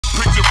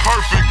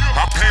perfect,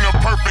 I paint a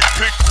perfect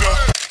picture.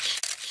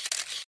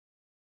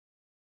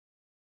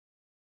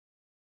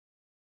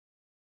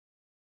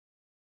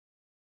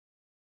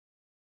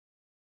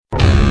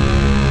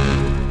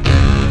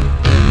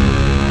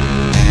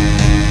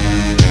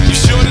 You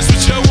sure this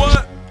what y'all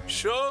want?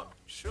 Sure.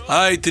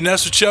 Alright, then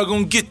that's what y'all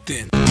gonna get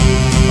then.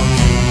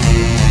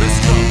 Let's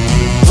go.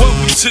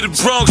 Welcome to the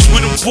Bronx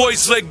where them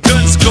boys let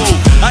guns go.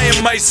 I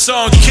am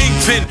Mysonne,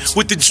 kingpin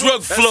with the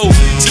drug flow.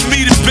 To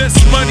me the best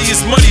money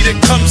is money that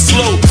comes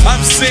slow.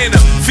 I'm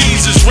Santa,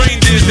 fiends is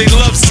reindeers, they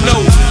love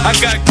snow. I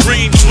got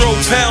green, drove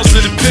pounds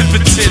of the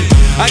Pemberton.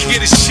 I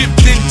get it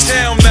shipped in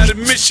town out of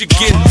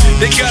Michigan.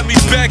 They got me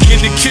back in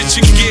the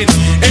kitchen getting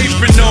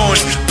apron on,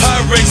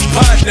 Pyrex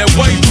pot, that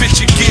white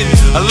bitch again.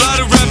 A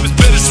lot of rappers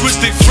better switch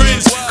their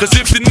friends, cause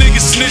if the nigga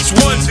snitch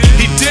once,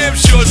 he damn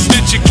sure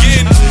snitch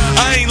again.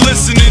 I ain't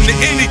listening to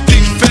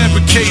anything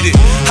fabricated.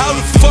 How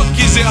the fuck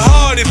is it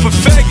hard if a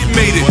faggot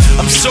made it?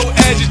 I'm so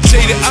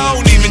agitated, I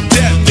don't even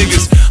dap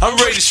niggas. I'm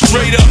ready to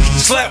straight up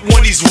slap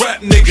one of these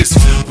rap niggas.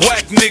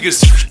 Whack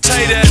niggas,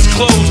 tight ass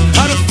clothes.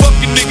 How the fuck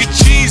a nigga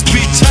jeans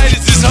be tight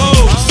as his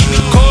hoes?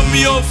 Call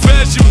me old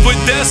fashioned, but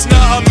that's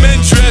not how men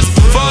dress.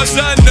 Far as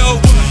I know,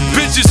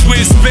 bitches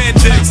wear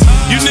spandex.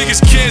 You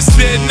niggas can't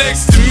stand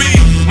next to me.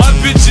 My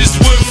bitches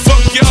would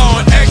fuck y'all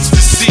on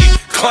ecstasy.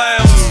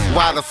 Clowns.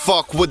 Why the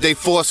fuck would they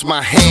force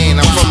my hand?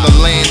 I'm from the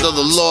land of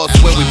the lost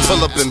where we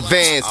pull up in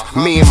vans.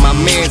 Me and my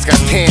mans got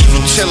tans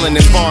from chillin'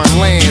 in foreign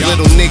lands.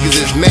 Little niggas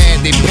is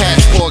mad, they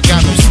passport got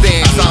no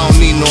stamps. I don't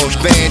need no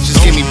advance, just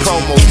give me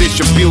promo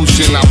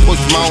distribution. I push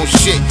my own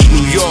shit,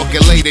 New York,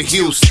 LA to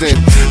Houston.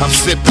 I'm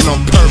sippin'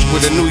 on perp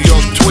with a New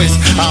York twist.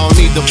 I don't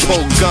need to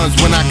pull guns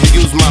when I can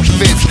use my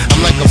fists. I'm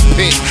like a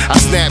pit, I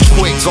snap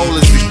quick, goal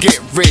is to get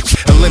rich.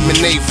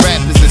 Eliminate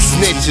rappers and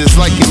snitches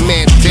like your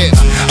man Dip.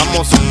 I'm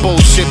on some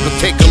bullshit, but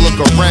take a look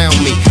around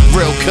me.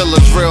 Real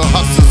killers, real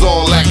hustlers,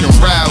 all acting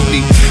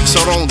rowdy. So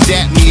don't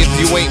dap me if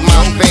you ain't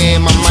my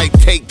fam. I might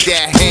take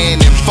that hand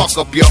and fuck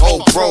up your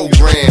whole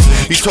program.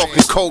 You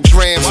talking cold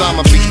grams,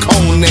 I'ma be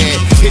Conan.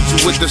 Hit you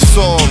with the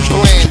sword,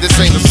 bland, this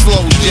ain't a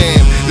slow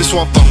jam. This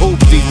one for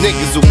hoopty,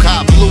 niggas who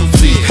cop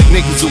Lucy.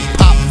 Niggas who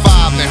pop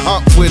 5 and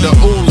hunt with a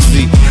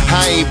Uzi.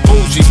 I ain't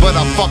bougie, but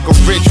I fuck a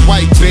rich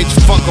white bitch.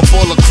 Fuck up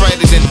all the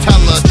credit and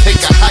tell her take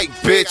a hike,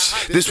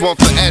 bitch. This one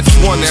for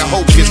S1 and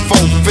Hocus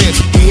 4/5.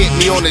 He hit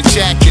me on the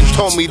jack and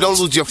told me don't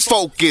lose your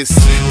focus.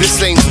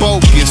 This ain't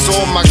bogus,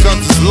 all my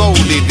guns is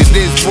loaded. It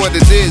is what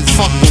it is,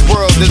 fuck the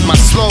world is my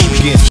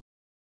slogan.